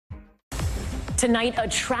Tonight, a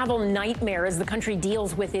travel nightmare as the country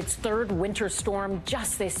deals with its third winter storm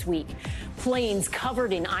just this week. Planes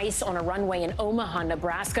covered in ice on a runway in Omaha,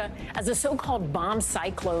 Nebraska, as a so-called bomb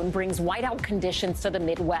cyclone brings whiteout conditions to the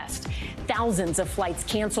Midwest. Thousands of flights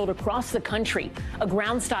canceled across the country. A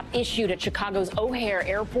ground stop issued at Chicago's O'Hare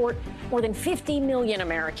Airport. More than 50 million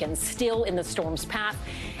Americans still in the storm's path,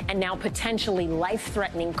 and now potentially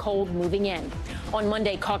life-threatening cold moving in. On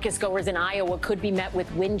Monday, caucus goers in Iowa could be met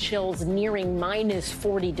with wind chills nearing minus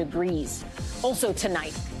 40 degrees. Also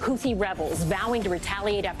tonight, Houthi rebels vowing to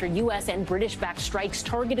retaliate after U.S. and British-backed strikes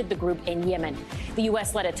targeted the group in Yemen. The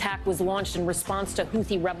U.S.-led attack was launched in response to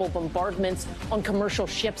Houthi rebel bombardments on commercial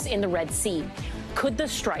ships in the Red Sea. Could the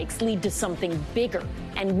strikes lead to something bigger?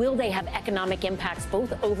 And will they have economic impacts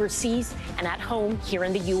both overseas and at home here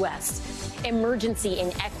in the U.S.? Emergency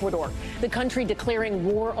in Ecuador, the country declaring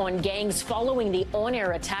war on gangs following the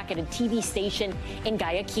on-air attack at a TV station in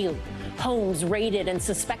Guayaquil. Homes raided and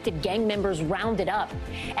suspected gang members rounded up.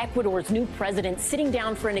 Ecuador's new president sitting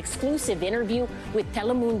down for an exclusive interview with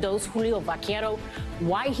Telemundo's Julio Vaquero,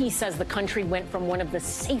 why he says the country went from one of the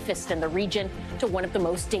safest in the region to one of the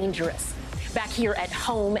most dangerous. Back here at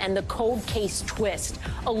home, and the cold case twist.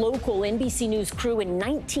 A local NBC News crew in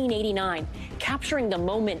 1989 capturing the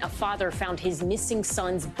moment a father found his missing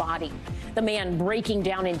son's body. The man breaking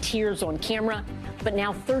down in tears on camera. But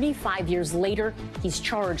now, 35 years later, he's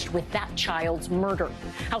charged with that child's murder.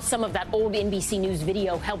 How some of that old NBC News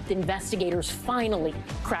video helped investigators finally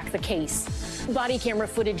crack the case. Body camera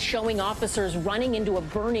footage showing officers running into a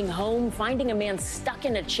burning home, finding a man stuck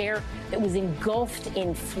in a chair that was engulfed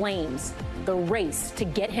in flames. The race to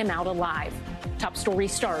get him out alive. Top Story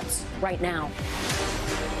starts right now.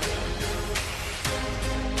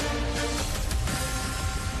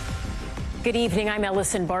 Good evening. I'm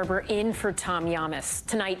Ellison Barber in for Tom Llamas.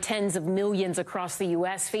 Tonight, tens of millions across the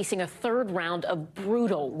U.S. facing a third round of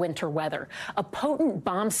brutal winter weather. A potent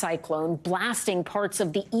bomb cyclone blasting parts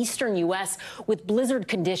of the eastern U.S. with blizzard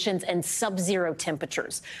conditions and sub-zero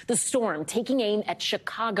temperatures. The storm taking aim at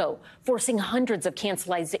Chicago, forcing hundreds of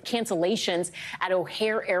cancellations at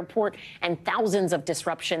O'Hare Airport and thousands of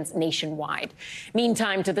disruptions nationwide.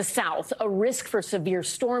 Meantime, to the south, a risk for severe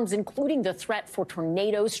storms, including the threat for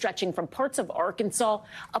tornadoes stretching from parts of Arkansas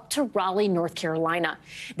up to Raleigh, North Carolina.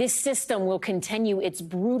 This system will continue its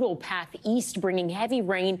brutal path east, bringing heavy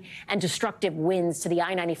rain and destructive winds to the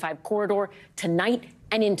I-95 corridor tonight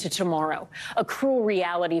and into tomorrow. A cruel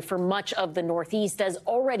reality for much of the Northeast, as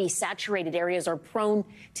already saturated areas are prone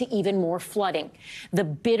to even more flooding. The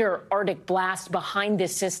bitter Arctic blast behind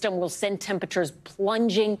this system will send temperatures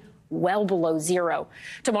plunging well below zero.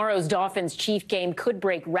 Tomorrow's Dolphins Chief game could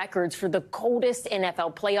break records for the coldest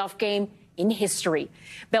NFL playoff game in history.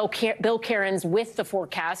 Bill Caron's with the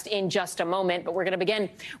forecast in just a moment, but we're going to begin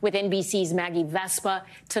with NBC's Maggie Vespa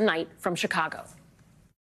tonight from Chicago.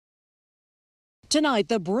 Tonight,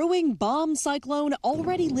 the brewing bomb cyclone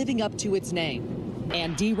already living up to its name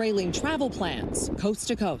and derailing travel plans coast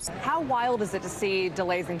to coast. How wild is it to see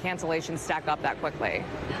delays and cancellations stack up that quickly?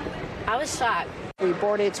 I was shocked. We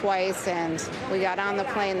boarded twice and we got on the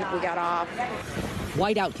plane, we got off.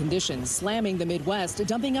 Whiteout conditions slamming the Midwest,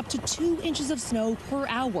 dumping up to 2 inches of snow per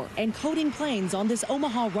hour and coating planes on this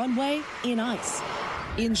Omaha runway in ice.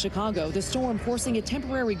 In Chicago, the storm forcing a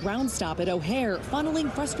temporary ground stop at O'Hare, funneling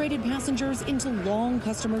frustrated passengers into long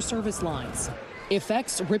customer service lines.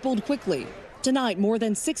 Effects rippled quickly. Tonight, more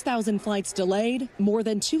than 6,000 flights delayed, more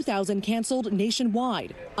than 2,000 canceled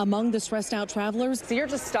nationwide. Among the stressed out travelers, So you're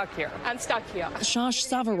just stuck here. I'm stuck here. Shash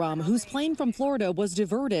Savaram, whose plane from Florida was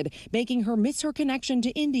diverted, making her miss her connection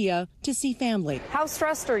to India to see family. How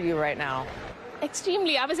stressed are you right now?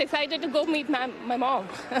 Extremely. I was excited to go meet my mom.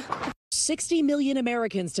 60 million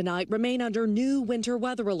Americans tonight remain under new winter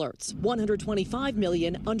weather alerts, 125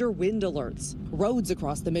 million under wind alerts. Roads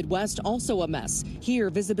across the Midwest also a mess. Here,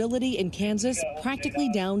 visibility in Kansas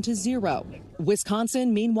practically down to zero.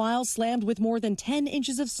 Wisconsin, meanwhile, slammed with more than 10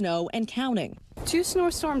 inches of snow and counting. 2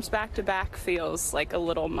 snowstorms back to back feels like a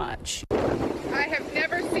little much. I have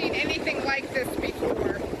never seen anything like this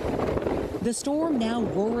before. The storm now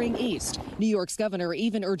roaring east. New York's governor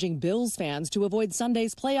even urging Bills fans to avoid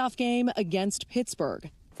Sunday's playoff game against Pittsburgh.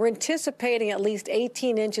 We're anticipating at least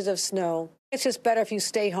 18 inches of snow. It's just better if you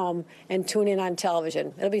stay home and tune in on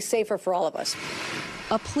television. It'll be safer for all of us.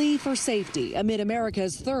 A plea for safety amid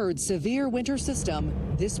America's third severe winter system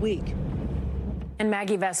this week. And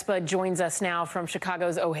Maggie Vespa joins us now from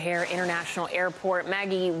Chicago's O'Hare International Airport.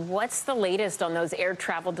 Maggie, what's the latest on those air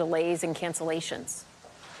travel delays and cancellations?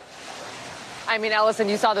 I mean, Ellison,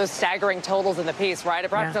 you saw those staggering totals in the piece, right?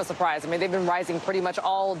 Perhaps no surprise. I mean, they've been rising pretty much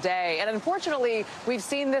all day. And unfortunately, we've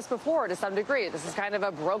seen this before to some degree. This is kind of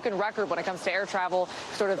a broken record when it comes to air travel,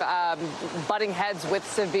 sort of butting heads with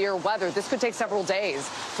severe weather. This could take several days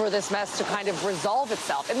for this mess to kind of resolve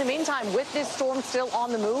itself. In the meantime, with this storm still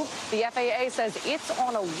on the move, the FAA says it's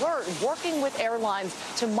on alert, working with airlines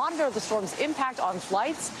to monitor the storm's impact on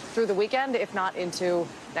flights through the weekend, if not into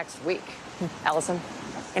next week. Allison?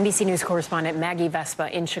 NBC News correspondent Maggie Vespa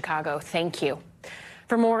in Chicago. Thank you.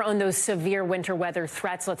 For more on those severe winter weather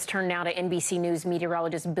threats, let's turn now to NBC News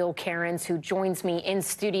meteorologist Bill Cairns, who joins me in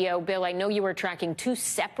studio. Bill, I know you were tracking two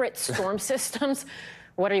separate storm systems.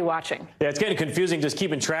 What are you watching? Yeah, it's getting confusing just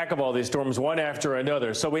keeping track of all these storms one after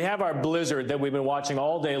another. So we have our blizzard that we've been watching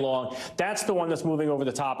all day long. That's the one that's moving over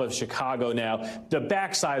the top of Chicago now. The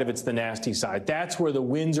backside of it's the nasty side. That's where the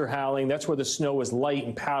winds are howling. That's where the snow is light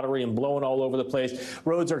and powdery and blowing all over the place.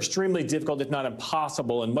 Roads are extremely difficult, if not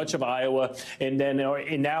impossible, in much of Iowa. And then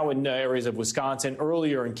now in areas of Wisconsin.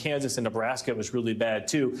 Earlier in Kansas and Nebraska, it was really bad,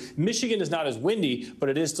 too. Michigan is not as windy, but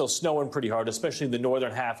it is still snowing pretty hard, especially in the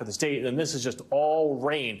northern half of the state. And this is just all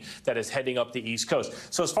rain that is heading up the East Coast.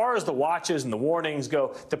 So as far as the watches and the warnings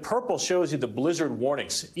go, the purple shows you the blizzard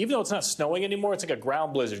warnings. Even though it's not snowing anymore, it's like a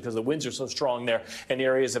ground blizzard because the winds are so strong there in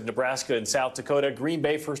areas of Nebraska and South Dakota. Green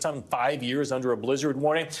Bay, first time in 5 years under a blizzard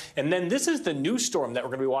warning. And then this is the new storm that we're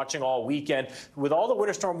going to be watching all weekend with all the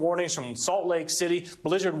winter storm warnings from Salt Lake City,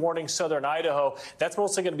 blizzard warnings, southern Idaho. That's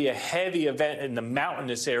mostly going to be a heavy event in the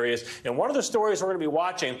mountainous areas. And one of the stories we're going to be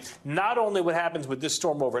watching, not only what happens with this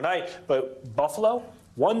storm overnight, but Buffalo,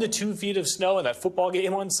 1 to 2 feet of snow in that football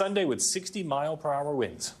game on Sunday with 60-mile-per-hour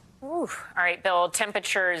winds. Ooh. All right, Bill,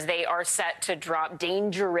 temperatures, they are set to drop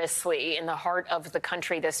dangerously in the heart of the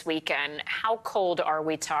country this weekend. How cold are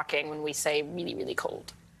we talking when we say really, really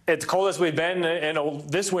cold? It's the coldest we've been in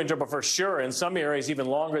this winter, but for sure in some areas even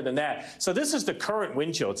longer than that. So this is the current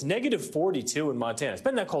wind chill. It's negative 42 in Montana. It's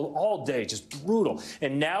been that cold all day, just brutal.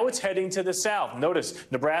 And now it's heading to the south. Notice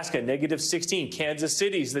Nebraska, negative 16. Kansas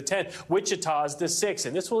City's the 10. Wichita's the 6.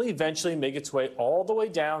 And this will eventually make its way all the way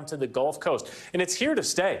down to the Gulf Coast. And it's here to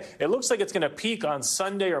stay. It looks like it's going to peak on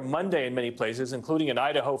Sunday or Monday in many places, including in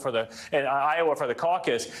Iowa for the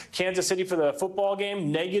caucus. Kansas City for the football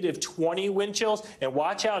game, negative 20 wind chills. And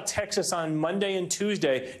watch out, Texas on Monday and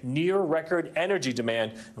Tuesday, near record energy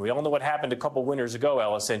demand. And we all know what happened a couple winters ago,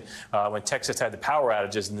 Ellison, when Texas had the power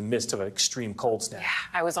outages in the midst of an extreme cold snap. Yeah,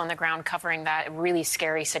 I was on the ground covering that really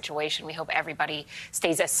scary situation. We hope everybody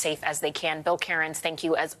stays as safe as they can. Bill Cairns, thank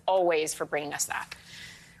you as always for bringing us that.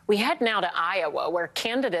 We head now to Iowa, where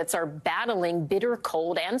candidates are battling bitter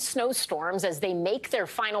cold and snowstorms as they make their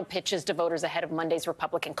final pitches to voters ahead of Monday's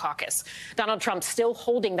Republican caucus. Donald Trump still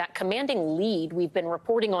holding that commanding lead we've been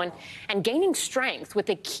reporting on and gaining strength with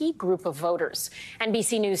a key group of voters.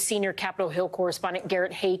 NBC News senior Capitol Hill correspondent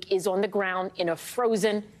Garrett Haake is on the ground in a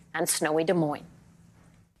frozen and snowy Des Moines.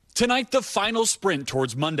 Tonight, the final sprint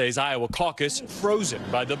towards Monday's Iowa caucus, frozen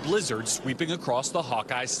by the blizzard sweeping across the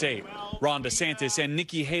Hawkeye state. Ron DeSantis and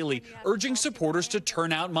Nikki Haley urging supporters to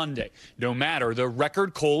turn out Monday, no matter the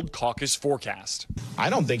record cold caucus forecast. I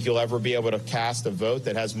don't think you'll ever be able to cast a vote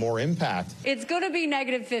that has more impact. It's going to be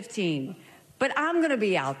negative 15, but I'm going to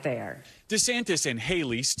be out there. DeSantis and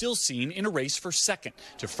Haley still seen in a race for second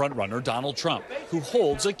to frontrunner Donald Trump, who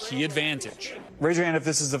holds a key advantage. Raise your hand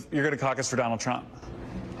if you're going to caucus for Donald Trump.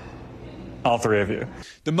 All three of you.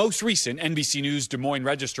 The most recent NBC News Des Moines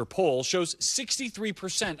Register poll shows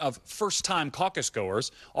 63% of first-time caucus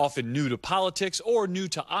goers, often new to politics or new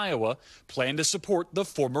to Iowa, plan to support the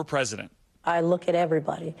former president. I look at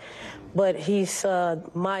everybody, but he's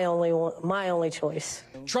my only choice.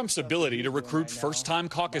 Trump's ability to recruit first-time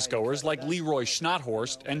caucus goers like Leroy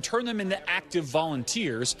Schnothorst and turn them into active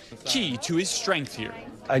volunteers, key to his strength here.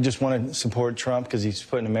 I just want to support Trump because he's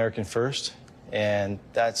putting American first, and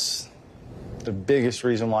that's the biggest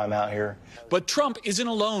reason why I'm out here. But Trump isn't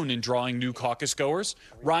alone in drawing new caucus goers.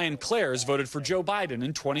 Ryan Clares voted for Joe Biden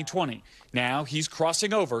in 2020. Now he's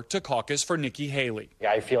crossing over to caucus for Nikki Haley.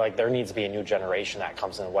 I feel like there needs to be a new generation that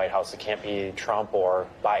comes in the White House. It can't be Trump or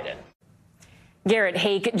Biden. Garrett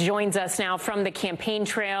Haake joins us now from the campaign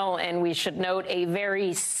trail, and we should note a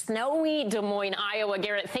very snowy Des Moines, Iowa.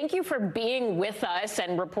 Garrett, thank you for being with us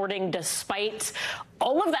and reporting despite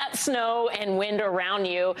all of that snow and wind around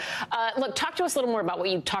you. Look, talk to us a little more about what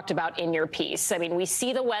you talked about in your piece. I mean, we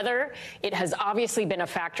see the weather. It has obviously been a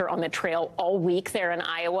factor on the trail all week there in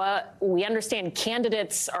Iowa. We understand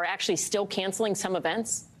candidates are actually still canceling some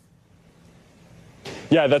events.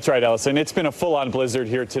 Yeah, that's right, Ellison. It's been a full-on blizzard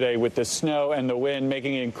here today with the snow and the wind,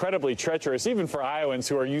 making it incredibly treacherous, even for Iowans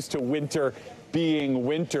who are used to winter being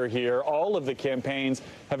winter here. All of the campaigns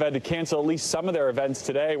have had to cancel at least some of their events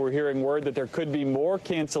today. We're hearing word that there could be more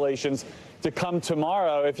cancellations to come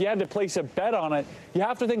tomorrow. If you had to place a bet on it, you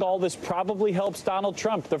have to think all this probably helps Donald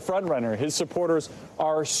Trump, the frontrunner. His supporters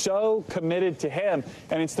are so committed to him,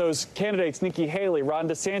 and it's those candidates, Nikki Haley, Ron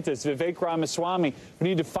DeSantis, Vivek Ramaswamy, who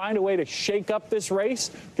need to find a way to shake up this race.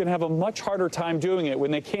 Going to have a much harder time doing it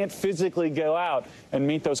when they can't physically go out and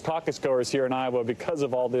meet those caucus goers here in Iowa because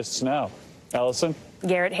of all this snow. Ellison?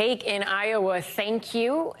 Garrett Haake in Iowa, thank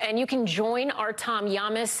you. And you can join our Tom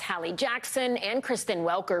Llamas, Hallie Jackson, and Kristen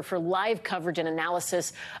Welker for live coverage and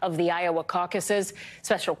analysis of the Iowa caucuses.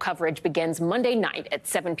 Special coverage begins Monday night at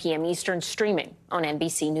 7 p.m. Eastern, streaming on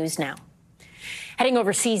NBC News Now. Heading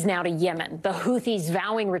overseas now to Yemen, the Houthis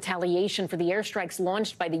vowing retaliation for the airstrikes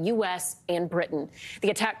launched by the U.S. and Britain.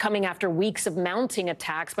 The attack coming after weeks of mounting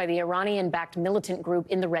attacks by the Iranian-backed militant group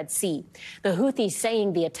in the Red Sea. The Houthis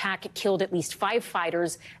saying the attack killed at least 5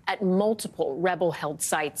 fighters at multiple rebel-held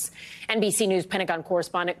sites. NBC News Pentagon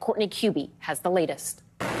correspondent Courtney Kuby has the latest.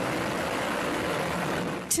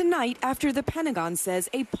 Tonight, after the Pentagon says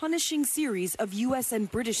a punishing series of U.S. and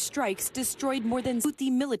British strikes destroyed more than Houthi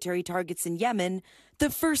military targets in Yemen, the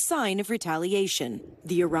first sign of retaliation.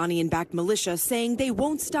 The Iranian-backed militia saying they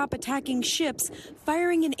won't stop attacking ships,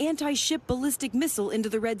 firing an anti-ship ballistic missile into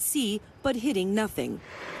the Red Sea, but hitting nothing.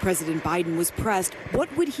 President Biden was pressed,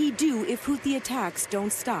 what would he do if Houthi attacks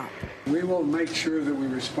don't stop? We will make sure that we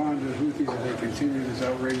respond to the Houthis if they continue this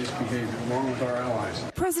outrageous behavior, along with our allies.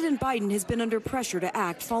 President Biden has been under pressure to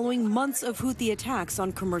act following months of Houthi attacks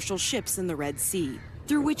on commercial ships in the Red Sea,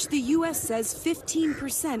 through which the U.S. says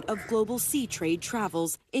 15% of global sea trade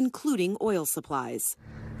travels, including oil supplies.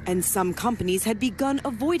 And some companies had begun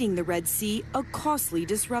avoiding the Red Sea, a costly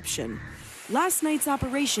disruption. Last night's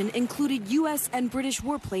operation included U.S. and British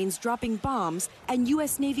warplanes dropping bombs and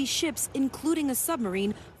U.S. Navy ships, including a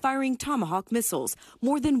submarine, firing Tomahawk missiles,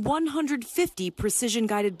 more than 150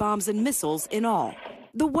 precision-guided bombs and missiles in all.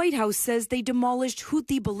 The White House says they demolished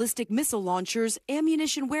Houthi ballistic missile launchers,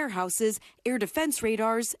 ammunition warehouses, air defense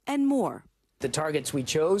radars, and more. The targets we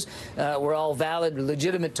chose were all valid,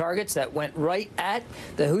 legitimate targets that went right at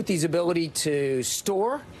the Houthis' ability to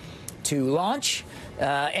store, to launch,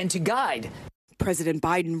 and to guide. President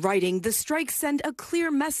Biden writing, the strikes send a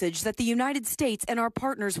clear message that the United States and our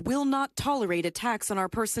partners will not tolerate attacks on our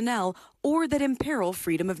personnel or that imperil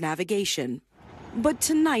freedom of navigation. But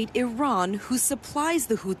tonight, Iran, who supplies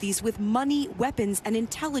the Houthis with money, weapons, and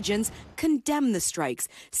intelligence, condemned the strikes,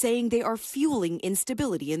 saying they are fueling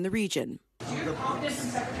instability in the region. Do you have confidence in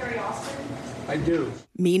Secretary Austin? I do.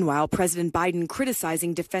 Meanwhile, President Biden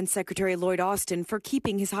criticizing Defense Secretary Lloyd Austin for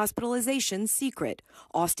keeping his hospitalization secret.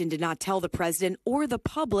 Austin did not tell the president or the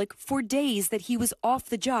public for days that he was off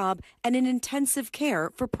the job and in intensive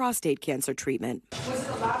care for prostate cancer treatment. Was it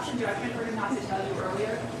a lapse in judgment for him not to tell you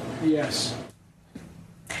earlier? Yes.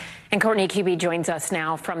 And Courtney Kuby joins us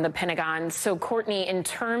now from the Pentagon. So, Courtney, in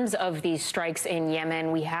terms of these strikes in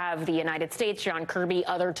Yemen, we have the United States, John Kirby,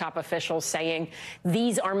 other top officials saying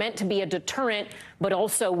these are meant to be a deterrent, but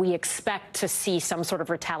also we expect to see some sort of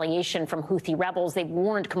retaliation from Houthi rebels. They've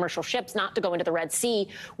warned commercial ships not to go into the Red Sea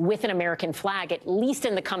with an American flag, at least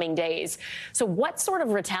in the coming days. So what sort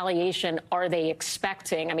of retaliation are they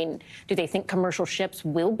expecting? I mean, do they think commercial ships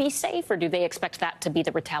will be safe, or do they expect that to be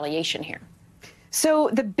the retaliation here? So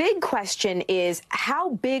the big question is, how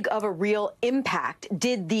big of a real impact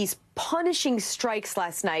did these punishing strikes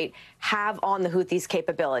last night have on the Houthis'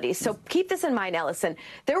 capabilities? So keep this in mind, Ellison.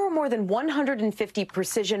 There were more than 150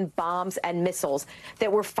 precision bombs and missiles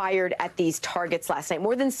that were fired at these targets last night.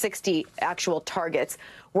 More than 60 actual targets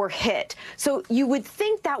were hit. So you would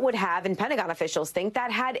think that would have, and Pentagon officials think,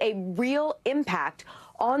 that had a real impact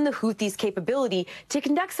on the Houthis' capability to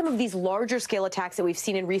conduct some of these larger scale attacks that we've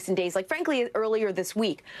seen in recent days, like frankly earlier this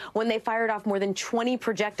week when they fired off more than 20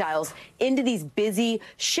 projectiles into these busy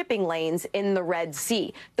shipping lanes in the Red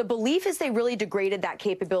Sea. The belief is they really degraded that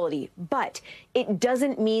capability, but it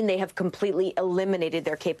doesn't mean they have completely eliminated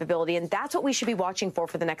their capability, and that's what we should be watching for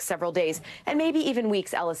the next several days and maybe even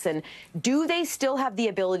weeks, Ellison. Do they still have the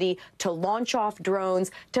ability to launch off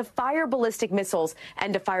drones, to fire ballistic missiles,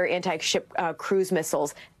 and to fire anti-ship cruise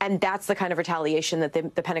missiles? And that's the kind of retaliation that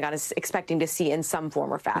the Pentagon is expecting to see in some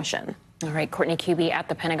form or fashion. All right, Courtney Kuby at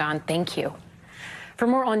the Pentagon, thank you. For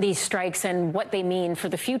more on these strikes and what they mean for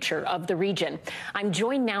the future of the region, I'm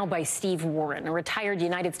joined now by Steve Warren, a retired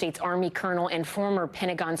United States Army colonel and former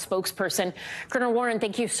Pentagon spokesperson. Colonel Warren,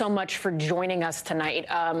 thank you so much for joining us tonight.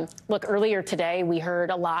 Look, earlier today, we heard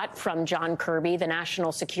a lot from John Kirby, the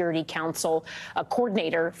National Security Council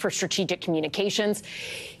coordinator for strategic communications.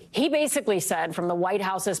 He basically said, from the White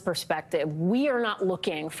House's perspective, we are not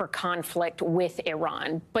looking for conflict with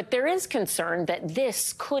Iran, but there is concern that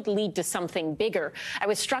this could lead to something bigger. I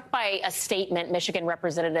was struck by a statement Michigan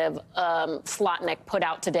Representative Slotnick put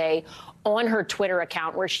out today on her Twitter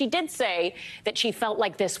account, where she did say that she felt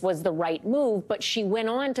like this was the right move, but she went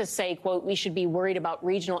on to say, quote, we should be worried about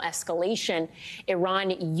regional escalation.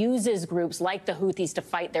 Iran uses groups like the Houthis to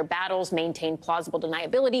fight their battles, maintain plausible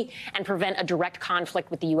deniability, and prevent a direct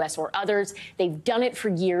conflict with the U.S. or others. They've done it for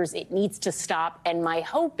years. It needs to stop. And my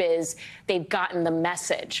hope is they've gotten the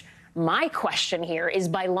message. My question here is,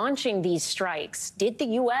 by launching these strikes, did the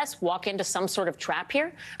U.S. walk into some sort of trap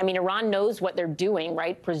here? I mean, Iran knows what they're doing,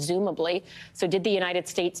 right, presumably. So did the United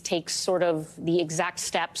States take sort of the exact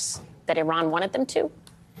steps that Iran wanted them to?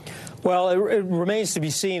 Well, it remains to be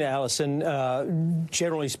seen, Allison.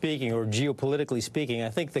 Generally speaking, or geopolitically speaking, I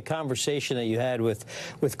think the conversation that you had with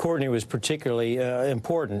Courtney was particularly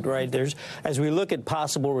important, right? As we look at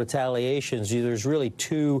possible retaliations, there's really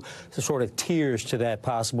two sort of tiers to that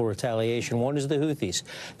possible retaliation. One is the Houthis.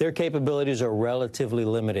 Their capabilities are relatively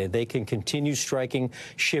limited. They can continue striking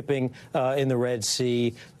shipping in the Red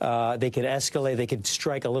Sea. They can escalate. They can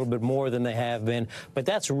strike a little bit more than they have been. But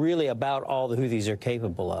that's really about all the Houthis are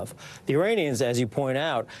capable of. The Iranians, as you point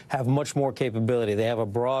out, have much more capability. They have a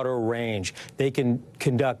broader range. They can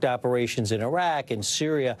conduct operations in Iraq and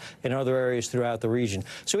Syria and other areas throughout the region.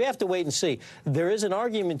 So we have to wait and see. There is an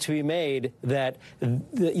argument to be made that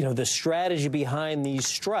the strategy behind these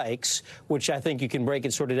strikes, which I think you can break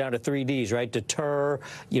it sort of down to 3 Ds, right? Deter,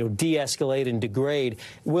 de-escalate, and degrade,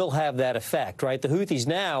 will have that effect, right? The Houthis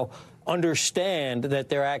now understand that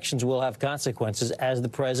their actions will have consequences, as the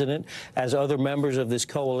president, as other members of this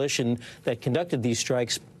coalition that conducted these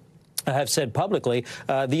strikes have said publicly.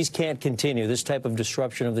 These can't continue. This type of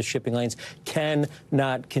disruption of the shipping lanes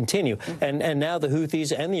cannot continue. And now the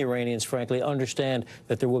Houthis and the Iranians, frankly, understand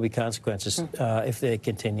that there will be consequences if they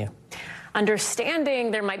continue. Understanding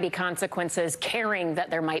there might be consequences, caring that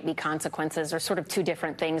there might be consequences are sort of two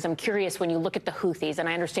different things. I'm curious, when you look at the Houthis, and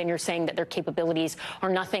I understand you're saying that their capabilities are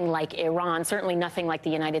nothing like Iran, certainly nothing like the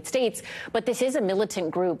United States, but this is a militant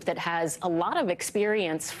group that has a lot of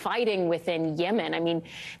experience fighting within Yemen. I mean,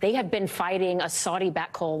 they have been fighting a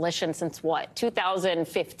Saudi-backed coalition since, what,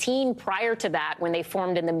 2015? Prior to that, when they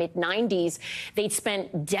formed in the mid-90s, they'd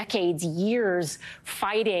spent decades, years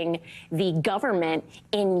fighting the government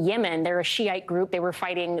in Yemen. They're a Shiite group. They were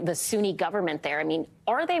fighting the Sunni government there. I mean,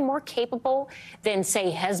 are they more capable than,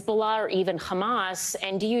 say, Hezbollah or even Hamas?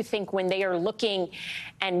 And do you think when they are looking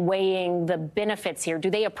and weighing the benefits here,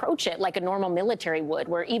 do they approach it like a normal military would,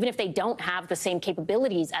 where even if they don't have the same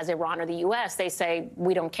capabilities as Iran or the U.S., they say,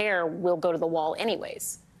 we don't care, we'll go to the wall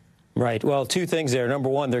anyways? Right. Well, two things there. Number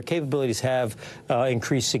one, their capabilities have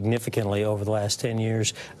increased significantly over the last 10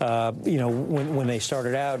 years. When they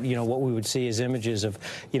started out, what we would see is images of,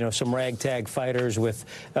 some ragtag fighters with,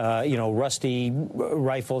 rusty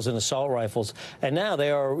rifles and assault rifles. And now they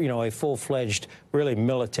are, a full-fledged, really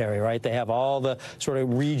military, right? They have all the sort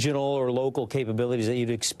of regional or local capabilities that you'd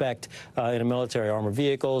expect in a military: armored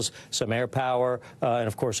vehicles, some air power, and,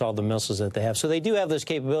 of course, all the missiles that they have. So they do have those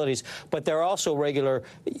capabilities, but they're also regular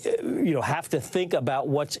have to think about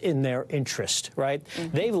what's in their interest, right?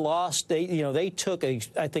 They've lost, they took, I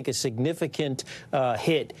think, a significant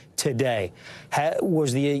hit today.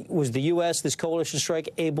 Was the U.S., this coalition strike,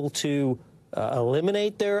 able to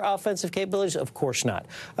eliminate their offensive capabilities? Of course not.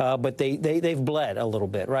 But they've bled a little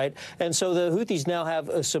bit, right? And so the Houthis now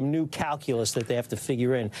have some new calculus that they have to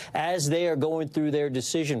figure in. As they are going through their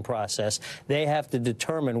decision process, they have to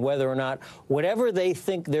determine whether or not whatever they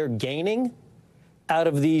think they're gaining out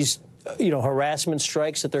of these, harassment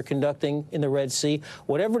strikes that they're conducting in the Red Sea,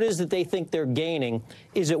 whatever it is that they think they're gaining,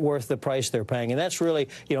 is it worth the price they're paying? And that's really,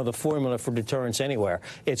 the formula for deterrence anywhere.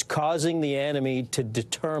 It's causing the enemy to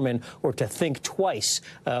determine or to think twice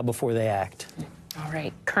before they act. All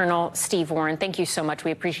right. Colonel Steve Warren, thank you so much.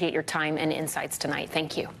 We appreciate your time and insights tonight.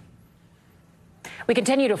 Thank you. We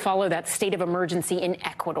continue to follow that state of emergency in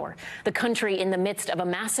Ecuador, the country in the midst of a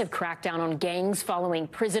massive crackdown on gangs following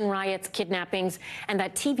prison riots, kidnappings, and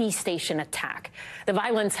that TV station attack. The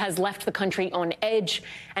violence has left the country on edge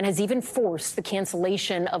and has even forced the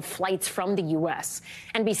cancellation of flights from the U.S.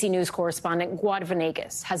 NBC News correspondent Guad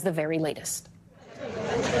Venegas has the very latest.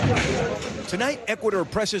 Tonight, Ecuador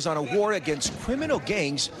presses on a war against criminal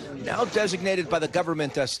gangs now designated by the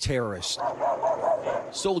government as terrorists.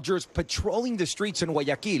 Soldiers patrolling the streets in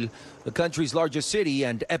Guayaquil, the country's largest city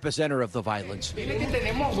and epicenter of the violence.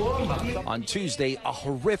 On Tuesday, a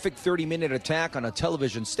horrific 30-minute attack on a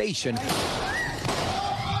television station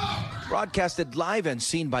broadcasted live and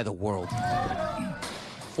seen by the world,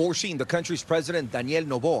 forcing the country's president, Daniel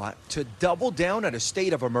Noboa, to double down at a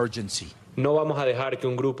state of emergency. No vamos a dejar que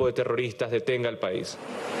un grupo de terroristas detenga el país.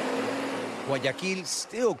 Guayaquil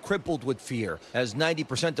still crippled with fear, as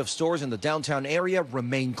 90% of stores in the downtown area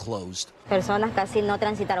remain closed. Personas casi no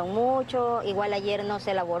transitaron mucho, igual ayer no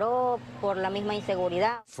se elaboró por la misma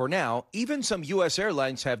inseguridad. For now, even some U.S.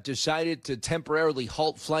 airlines have decided to temporarily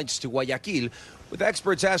halt flights to Guayaquil, with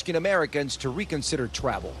experts asking Americans to reconsider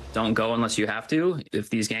travel. Don't go unless you have to. If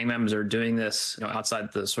these gang members are doing this,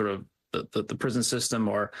 outside the sort of the prison system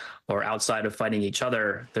or outside of fighting each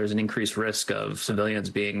other, there's an increased risk of civilians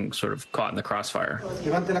being sort of caught in the crossfire.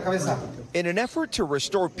 In an effort to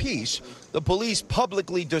restore peace, the police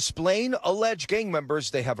publicly displaying alleged gang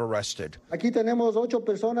members they have arrested. Aquí tenemos 8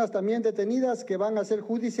 personas también detenidas que van a ser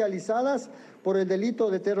judicializadas por el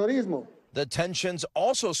delito de terrorismo. The tensions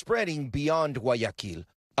also spreading beyond Guayaquil.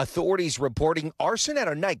 Authorities reporting arson at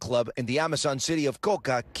a nightclub in the Amazon city of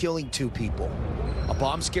Coca, killing 2 people. A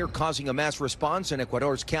bomb scare causing a mass response in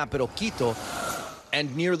Ecuador's capital, Quito,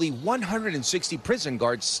 and nearly 160 prison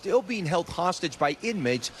guards still being held hostage by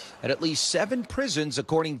inmates at least 7 prisons,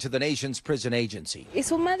 according to the nation's prison agency. Y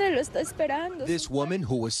su madre lo está esperando. This woman,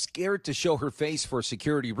 who was scared to show her face for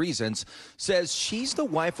security reasons, says she's the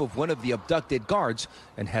wife of one of the abducted guards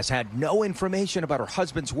and has had no information about her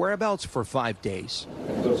husband's whereabouts for 5 days.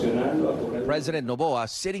 President Noboa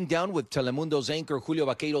sitting down with Telemundo's anchor Julio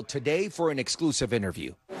Vaqueiro today for an exclusive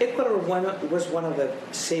interview. Ecuador was one of the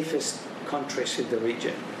safest countries in the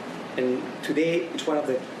region, and today it's one of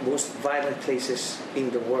the most violent places in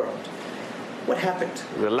the world. What happened?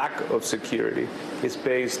 The lack of security is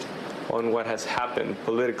based on what has happened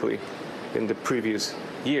politically in the previous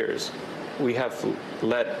years. We have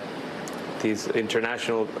let these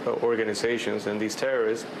international organizations and these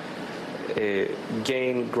terrorists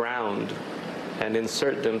gain ground and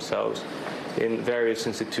insert themselves in various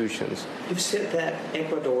institutions. You've said that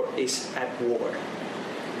Ecuador is at war.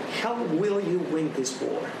 How will you win this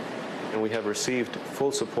war? And we have received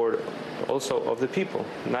full support also of the people,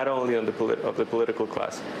 not only of the political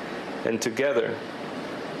class. And together,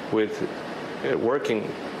 with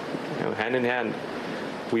working hand in hand,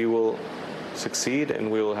 we will succeed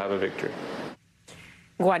and we will have a victory.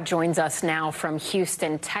 Guad joins us now from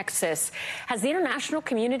Houston, Texas. Has the international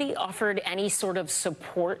community offered any sort of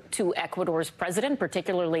support to Ecuador's president,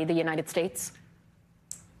 particularly the United States?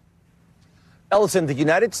 Ellison, the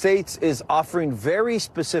United States is offering very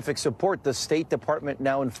specific support. The State Department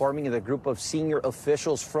now informing the group of senior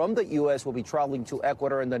officials from the U.S. will be traveling to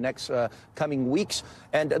Ecuador in the next coming weeks.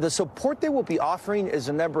 And the support they will be offering is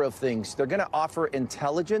a number of things. They're going to offer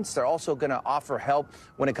intelligence. They're also going to offer help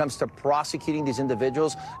when it comes to prosecuting these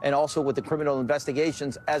individuals and also with the criminal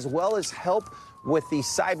investigations, as well as help with the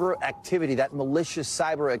cyber activity, that malicious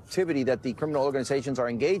cyber activity that the criminal organizations are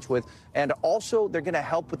engaged with. And also, they're going to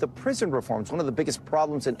help with the prison reforms. One of the biggest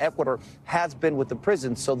problems in Ecuador has been with the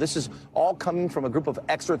prisons. So this is all coming from a group of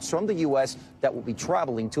experts from the U.S. that will be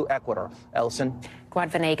traveling to Ecuador. Ellison. Guad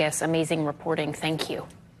Venegas, amazing reporting. Thank you.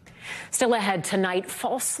 Still ahead tonight,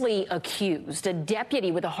 falsely accused, a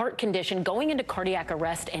deputy with a heart condition going into cardiac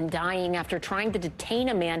arrest and dying after trying to detain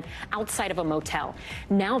a man outside of a motel.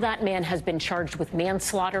 Now that man has been charged with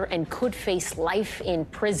manslaughter and could face life in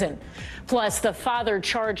prison. Plus, the father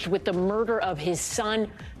charged with the murder of his son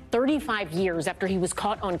 35 years after he was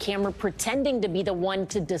caught on camera pretending to be the one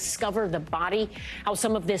to discover the body, how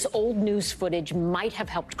some of this old news footage might have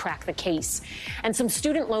helped crack the case. And some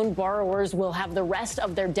student loan borrowers will have the rest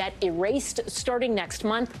of their debt erased starting next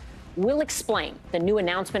month. We'll explain the new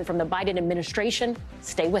announcement from the Biden administration.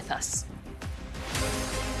 Stay with us.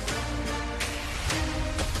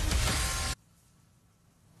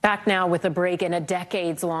 Back now with a break in a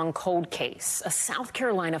decades-long cold case. A South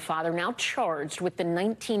Carolina father now charged with the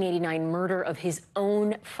 1989 murder of his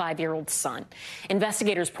own 5-year-old son.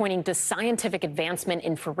 Investigators pointing to scientific advancement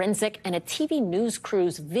in forensic and a TV news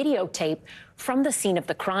crew's videotape from the scene of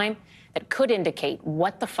the crime that could indicate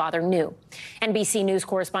what the father knew. NBC News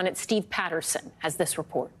correspondent Steve Patterson has this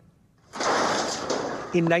report.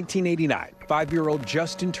 In 1989, 5-year-old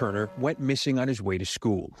Justin Turner went missing on his way to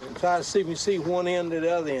school. Try to see if we see one end to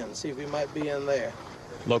the other end, see if he might be in there.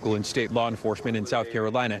 Local and state law enforcement in South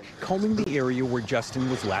Carolina combing the area where Justin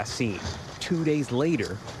was last seen. 2 days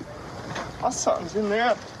later, Something's in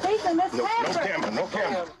there. No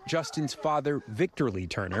camera. Justin's father, Victor Lee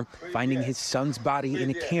Turner, finding his son's body in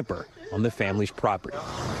a camper on the family's property.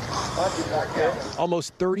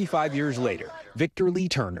 Almost 35 years later, Victor Lee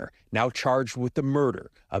Turner now charged with the murder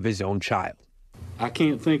of his own child. I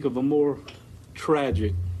can't think of a more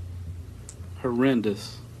tragic,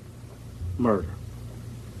 horrendous murder.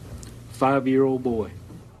 5-year-old boy.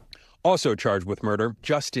 Also charged with murder,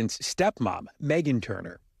 Justin's stepmom, Megan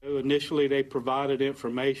Turner. Initially, they provided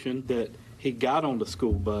information that he got on the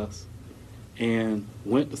school bus and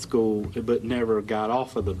went to school, but never got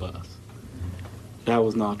off of the bus. That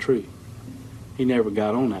was not true. He never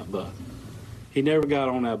got on that bus. He never got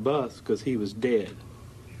on that bus because he was dead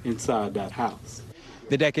inside that house.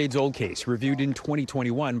 The decades-old case reviewed in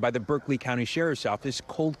 2021 by the Berkeley County Sheriff's Office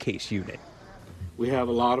Cold Case Unit. We have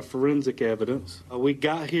a lot of forensic evidence. We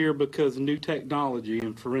got here because of new technology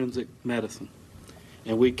in forensic medicine.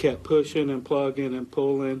 And we kept pushing and plugging and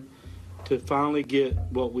pulling to finally get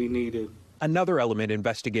what we needed. Another element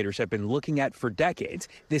investigators have been looking at for decades,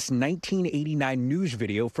 this 1989 news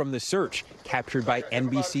video from the search captured by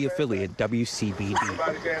NBC affiliate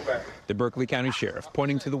WCBD. The Berkeley County Sheriff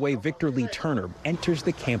pointing to the way Victor Lee Turner enters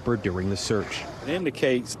the camper during the search. It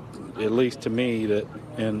indicates, at least to me, that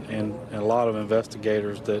and a lot of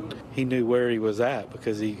investigators, that he knew where he was at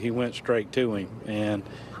because he went straight to him. And,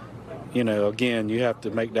 you know, again, you have to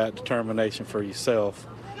make that determination for yourself.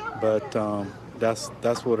 But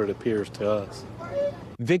that's what it appears to us.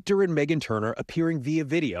 Victor and Megan Turner appearing via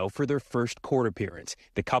video for their first court appearance.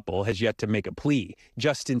 The couple has yet to make a plea.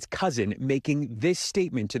 Justin's cousin making this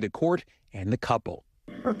statement to the court and the couple.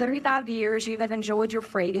 For 35 years, you have enjoyed your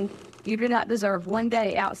freedom. You do not deserve one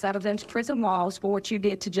day outside of those prison walls for what you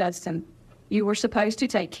did to Justin. You were supposed to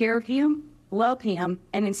take care of him, love him,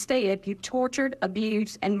 and instead you tortured,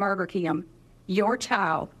 abused, and murdered him. Your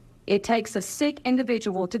child. It takes a sick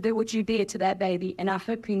individual to do what you did to that baby, and I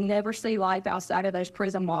hope you never see life outside of those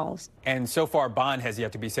prison walls. And so far, bond has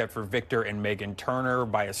yet to be set for Victor and Megan Turner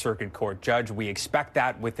by a circuit court judge. We expect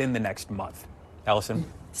that within the next month. Ellison.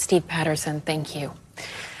 Steve Patterson, thank you.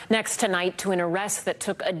 Next tonight, to an arrest that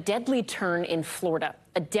took a deadly turn in Florida.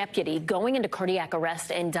 A deputy going into cardiac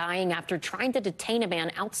arrest and dying after trying to detain a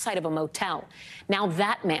man outside of a motel. Now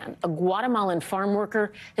that man, a Guatemalan farm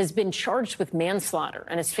worker, has been charged with manslaughter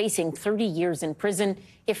and is facing 30 years in prison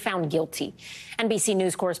if found guilty. NBC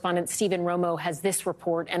News correspondent Stephen Romo has this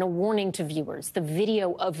report and a warning to viewers. The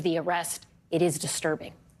video of the arrest, it is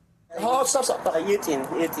disturbing. This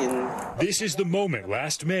is the moment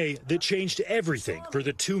last May that changed everything for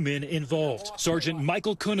the two men involved. Sergeant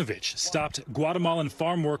Michael Kunovich stopped Guatemalan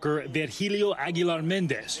farm worker Virgilio Aguilar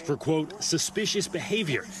Mendez for, quote, suspicious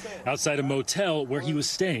behavior outside a motel where he was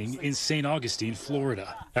staying in St. Augustine,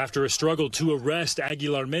 Florida. After a struggle to arrest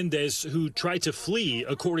Aguilar Mendez, who tried to flee,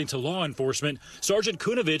 according to law enforcement, Sergeant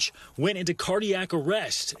Kunovich went into cardiac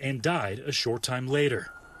arrest and died a short time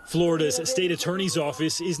later. Florida's state attorney's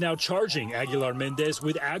office is now charging Aguilar Mendez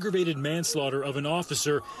with aggravated manslaughter of an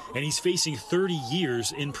officer, and he's facing 30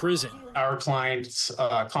 years in prison. Our client's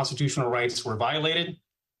constitutional rights were violated.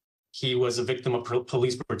 He was a victim of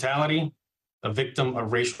police brutality, a victim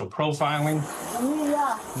of racial profiling.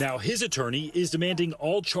 Now his attorney is demanding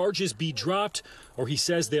all charges be dropped, or he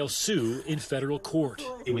says they'll sue in federal court.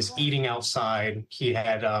 He was eating outside. He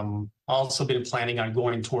had also been planning on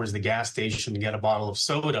going towards the gas station to get a bottle of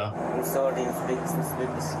soda.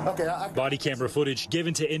 Body camera footage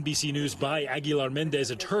given to NBC News by Aguilar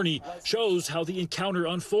Mendez's attorney shows how the encounter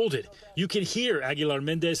unfolded. You can hear Aguilar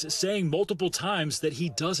Mendez saying multiple times that he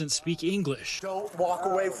doesn't speak English. Don't walk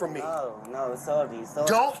away from me. No, sorry.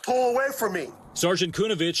 Don't pull away from me. Sergeant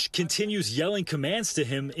Kunovich continues yelling commands to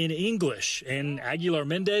him in English, and Aguilar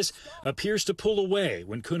Mendez appears to pull away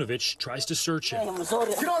when Kunovich tries to search him. Get on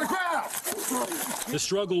the ground! The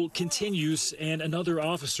struggle continues, and another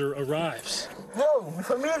officer arrives.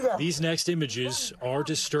 These next images are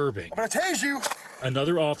disturbing. I'm gonna tase you!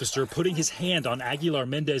 Another officer putting his hand on Aguilar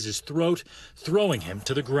Mendez's throat, throwing him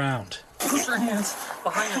to the ground. Put your hands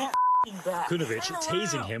behind your back. Kunovich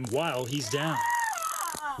tasing him while he's down,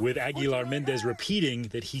 with Aguilar Mendez repeating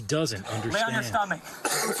that he doesn't understand. Lay on your stomach.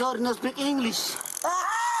 I'm sorry, no speak English.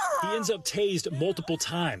 He ends up tased multiple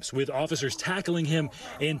times, with officers tackling him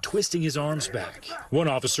and twisting his arms back. One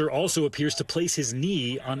officer also appears to place his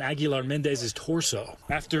knee on Aguilar Mendez's torso.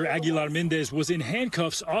 After Aguilar Mendez was in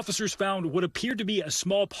handcuffs, officers found what appeared to be a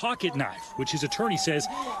small pocket knife, which his attorney says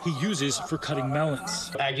he uses for cutting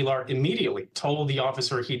melons. Aguilar immediately told the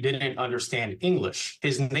officer he didn't understand English.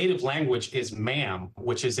 His native language is ma'am,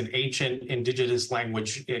 which is an ancient indigenous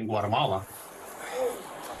language in Guatemala.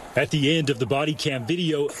 At the end of the body cam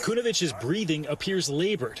video, Kunovich's breathing appears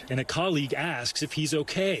labored, and a colleague asks if he's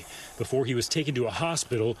okay before he was taken to a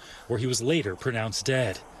hospital where he was later pronounced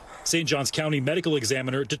dead. St. Johns County medical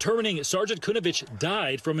examiner determining Sergeant Kunovich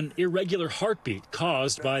died from an irregular heartbeat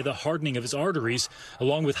caused by the hardening of his arteries,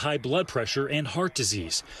 along with high blood pressure and heart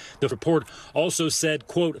disease. The report also said,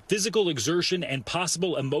 quote, physical exertion and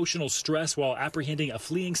possible emotional stress while apprehending a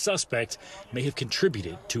fleeing suspect may have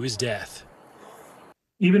contributed to his death.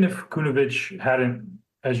 Even if Kunovich hadn't,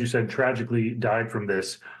 as you said, tragically died from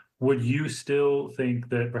this, would you still think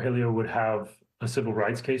that Virgilio would have a civil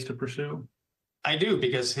rights case to pursue? I do,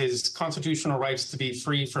 because his constitutional rights to be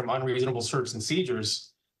free from unreasonable search and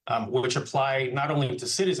seizures, which apply not only to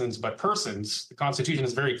citizens, but persons. The Constitution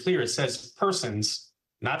is very clear. It says persons,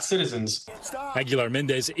 not citizens. Aguilar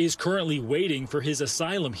Mendez is currently waiting for his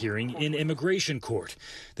asylum hearing in immigration court.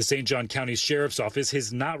 The St. John County Sheriff's Office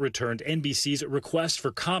has not returned NBC's request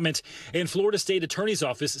for comment, and Florida State Attorney's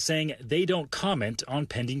Office saying they don't comment on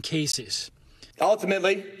pending cases.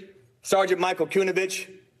 Ultimately, Sergeant Michael Kunovich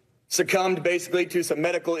succumbed basically to some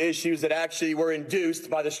medical issues that actually were induced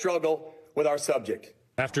by the struggle with our subject.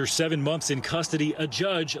 After 7 months in custody, a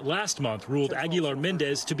judge last month ruled Aguilar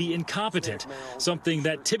Mendez to be incompetent, something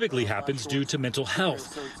that typically happens due to mental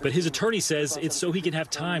health. But his attorney says it's so he can have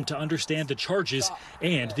time to understand the charges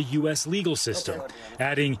and the U.S. legal system,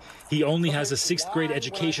 adding he only has a 6th grade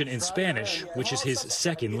education in Spanish, which is his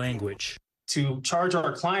second language. To charge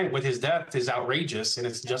our client with his death is outrageous, and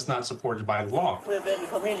it's just not supported by the law.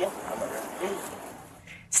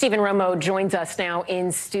 Stephen Romo joins us now in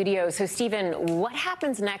studio. So, Stephen, what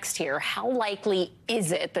happens next here? How likely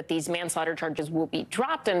is it that these manslaughter charges will be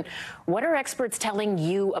dropped? And what are experts telling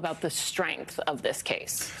you about the strength of this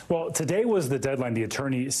case? Well, today was the deadline the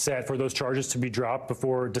attorney set for those charges to be dropped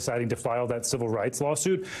before deciding to file that civil rights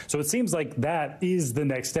lawsuit. So it seems like that is the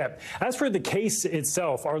next step. As for the case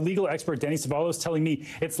itself, our legal expert, Danny Savallo, is telling me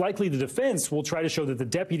it's likely the defense will try to show that the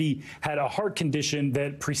deputy had a heart condition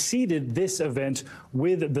that preceded this event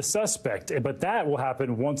with the suspect. But that will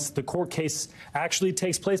happen once the court case actually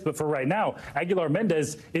takes place. But for right now, Aguilar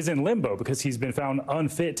Mendez is in limbo because he's been found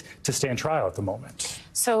unfit to stand trial at the moment.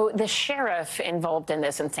 So the sheriff involved in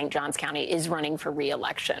this in St. Johns County is running for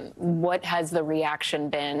re-election. What has the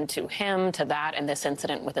reaction been to him, to that, and this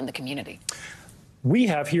incident within the community? We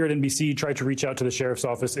have here at NBC tried to reach out to the sheriff's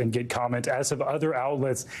office and get comment, as have other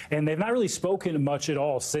outlets, and they've not really spoken much at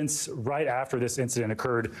all since right after this incident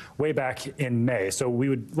occurred way back in May. So we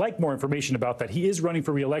would like more information about that. He is running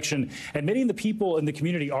for re-election, and many of the people in the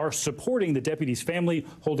community are supporting the deputy's family,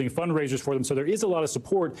 holding fundraisers for them. So there is a lot of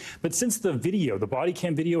support. But since the video, the body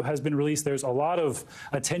cam video has been released, there's a lot of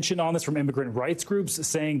attention on this from immigrant rights groups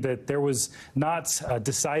saying that there was not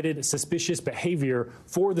decided suspicious behavior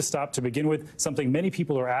for the stop to begin with, something many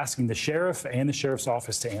people are asking the sheriff and the sheriff's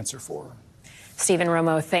office to answer for. Stephen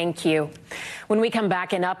Romo, thank you. When we come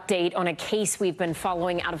back, an update on a case we've been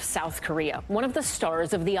following out of South Korea. One of the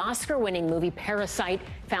stars of the Oscar-winning movie Parasite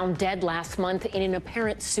found dead last month in an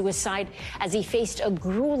apparent suicide as he faced a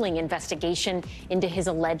grueling investigation into his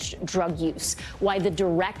alleged drug use. Why the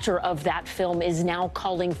director of that film is now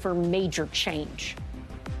calling for major change.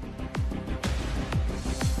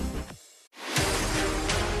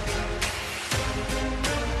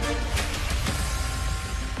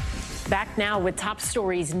 Back now with Top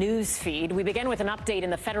Stories news feed. We begin with an update in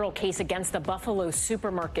the federal case against the Buffalo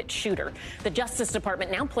supermarket shooter. The Justice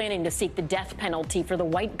Department now planning to seek the death penalty for the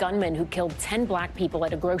white gunman who killed 10 black people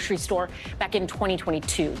at a grocery store back in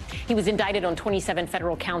 2022. He was indicted on 27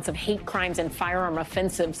 federal counts of hate crimes and firearm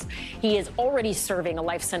offenses. He is already serving a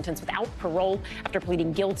life sentence without parole after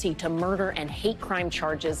pleading guilty to murder and hate crime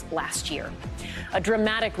charges last year. A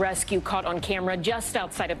dramatic rescue caught on camera just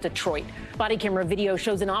outside of Detroit. Body camera video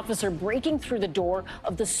shows an officer breaking through the door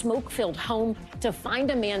of the smoke-filled home to find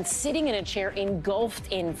a man sitting in a chair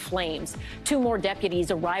engulfed in flames. 2 more deputies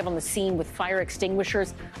arrive on the scene with fire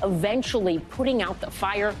extinguishers, eventually putting out the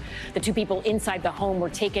fire. The 2 people inside the home were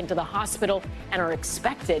taken to the hospital and are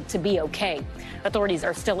expected to be okay. Authorities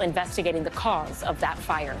are still investigating the cause of that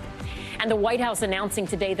fire. And the White House announcing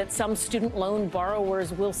today that some student loan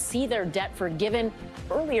borrowers will see their debt forgiven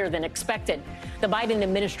earlier than expected. The Biden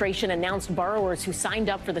administration announced borrowers who signed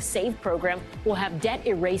up for the SAVE program will have debt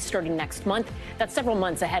erased starting next month. That's several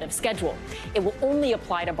months ahead of schedule. It will only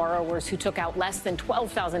apply to borrowers who took out less than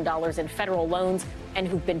 $12,000 in federal loans and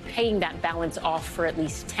who've been paying that balance off for at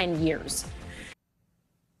least 10 years.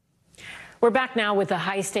 We're back now with the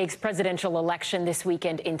high-stakes presidential election this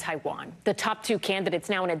weekend in Taiwan. The top two candidates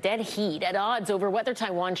now in a dead heat at odds over whether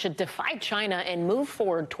Taiwan should defy China and move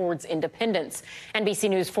forward towards independence. NBC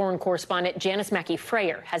News foreign correspondent Janice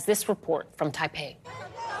Mackey-Freyer has this report from Taipei.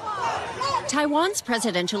 Taiwan's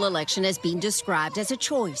presidential election has been described as a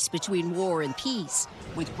choice between war and peace,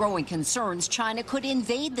 with growing concerns China could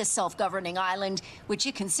invade the self-governing island, which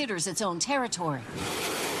it considers its own territory.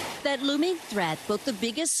 That looming threat, both the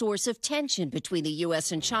biggest source of tension between the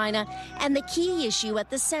U.S. and China and the key issue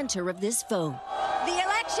at the center of this vote. The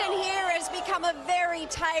election here has become a very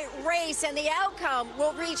tight race, and the outcome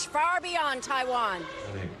will reach far beyond Taiwan.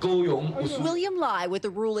 William Lai with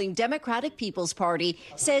the ruling Democratic People's Party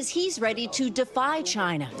says he's ready to defy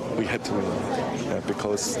China. We had to win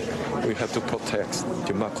because we have to protect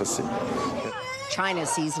democracy. China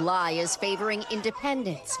sees Lai as favoring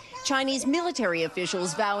independence. Chinese military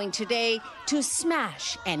officials vowing today to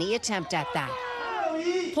smash any attempt at that.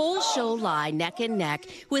 Polls show Lai neck and neck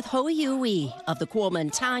with Ho Yu-yi of the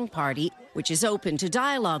Kuomintang Party, which is open to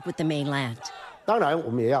dialogue with the mainland.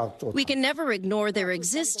 We can never ignore their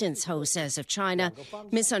existence, Ho says of China.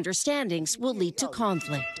 Misunderstandings will lead to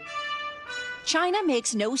conflict. China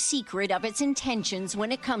makes no secret of its intentions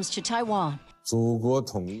when it comes to Taiwan.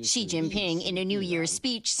 Xi Jinping in a New Year's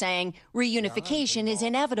speech saying reunification is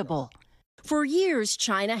inevitable. For years,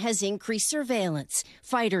 China has increased surveillance,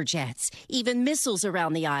 fighter jets, even missiles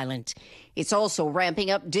around the island. It's also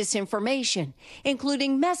ramping up disinformation,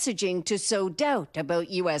 including messaging to sow doubt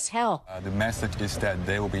about U.S. help. The message is that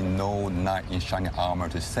there will be no knight in shining armor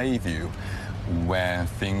to save you when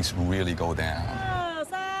things really go down.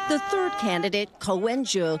 The third candidate, Ko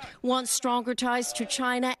Wen-je, wants stronger ties to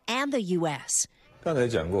China and the U.S.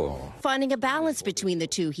 Finding a balance between the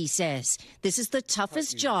two, he says. This is the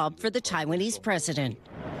toughest job for the Taiwanese president.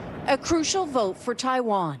 A crucial vote for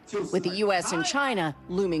Taiwan, with the U.S. and China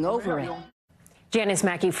looming over it. Janice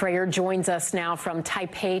Mackey-Freyer joins us now from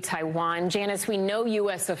Taipei, Taiwan. Janice, we know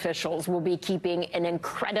U.S. officials will be keeping an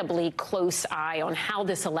incredibly close eye on how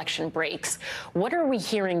this election breaks. What are we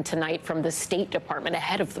hearing tonight from the State Department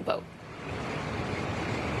ahead of the vote?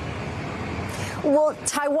 Well,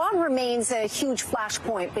 Taiwan remains a huge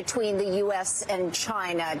flashpoint between the U.S. and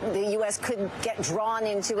China. The U.S. could get drawn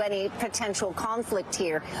into any potential conflict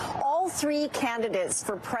here. All three candidates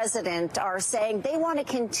for president are saying they want to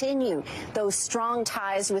continue those strong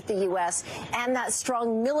ties with the U.S. and that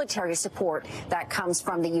strong military support that comes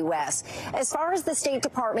from the U.S. As far as the State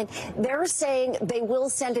Department, they're saying they will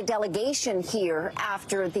send a delegation here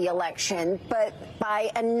after the election, but by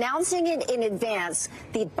announcing it in advance,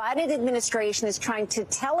 the Biden administration is trying to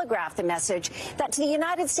telegraph the message that to the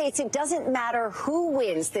United States, it doesn't matter who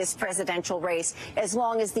wins this presidential race as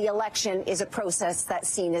long as the election is a process that's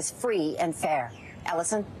seen as free and fair.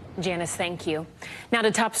 Ellison? Janice, thank you. Now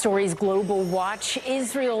to top stories, Global Watch.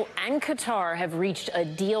 Israel and Qatar have reached a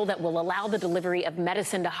deal that will allow the delivery of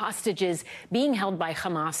medicine to hostages being held by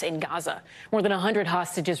Hamas in Gaza. More than 100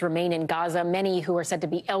 hostages remain in Gaza, many who are said to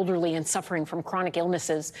be elderly and suffering from chronic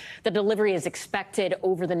illnesses. The delivery is expected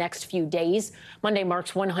over the next few days. Monday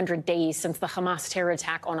marks 100 days since the Hamas terror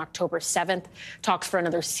attack on October 7th. Talks for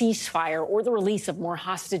another ceasefire or the release of more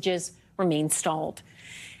hostages remain stalled.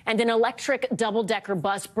 And an electric double-decker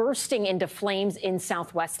bus bursting into flames in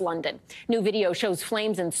southwest London. New video shows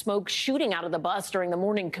flames and smoke shooting out of the bus during the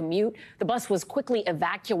morning commute. The bus was quickly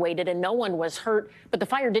evacuated and no one was hurt, but the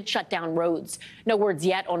fire did shut down roads. No words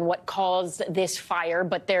yet on what caused this fire,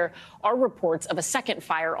 but there are reports of a second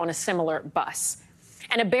fire on a similar bus.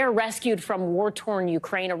 And a bear rescued from war-torn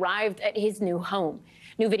Ukraine arrived at his new home.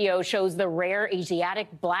 New video shows the rare Asiatic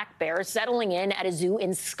black bear settling in at a zoo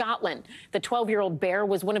in Scotland. The 12-year-old bear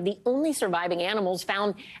was one of the only surviving animals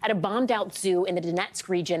found at a bombed-out zoo in the Donetsk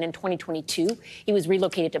region in 2022. He was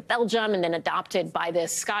relocated to Belgium and then adopted by the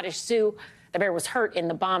Scottish Zoo. The bear was hurt in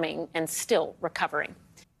the bombing and still recovering.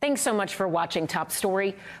 Thanks so much for watching Top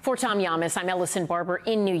Story. For Tom Llamas, I'm Ellison Barber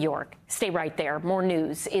in New York. Stay right there. More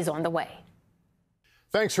news is on the way.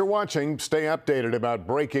 Thanks for watching. Stay updated about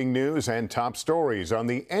breaking news and top stories on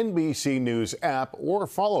the NBC News app or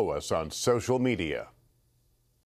follow us on social media.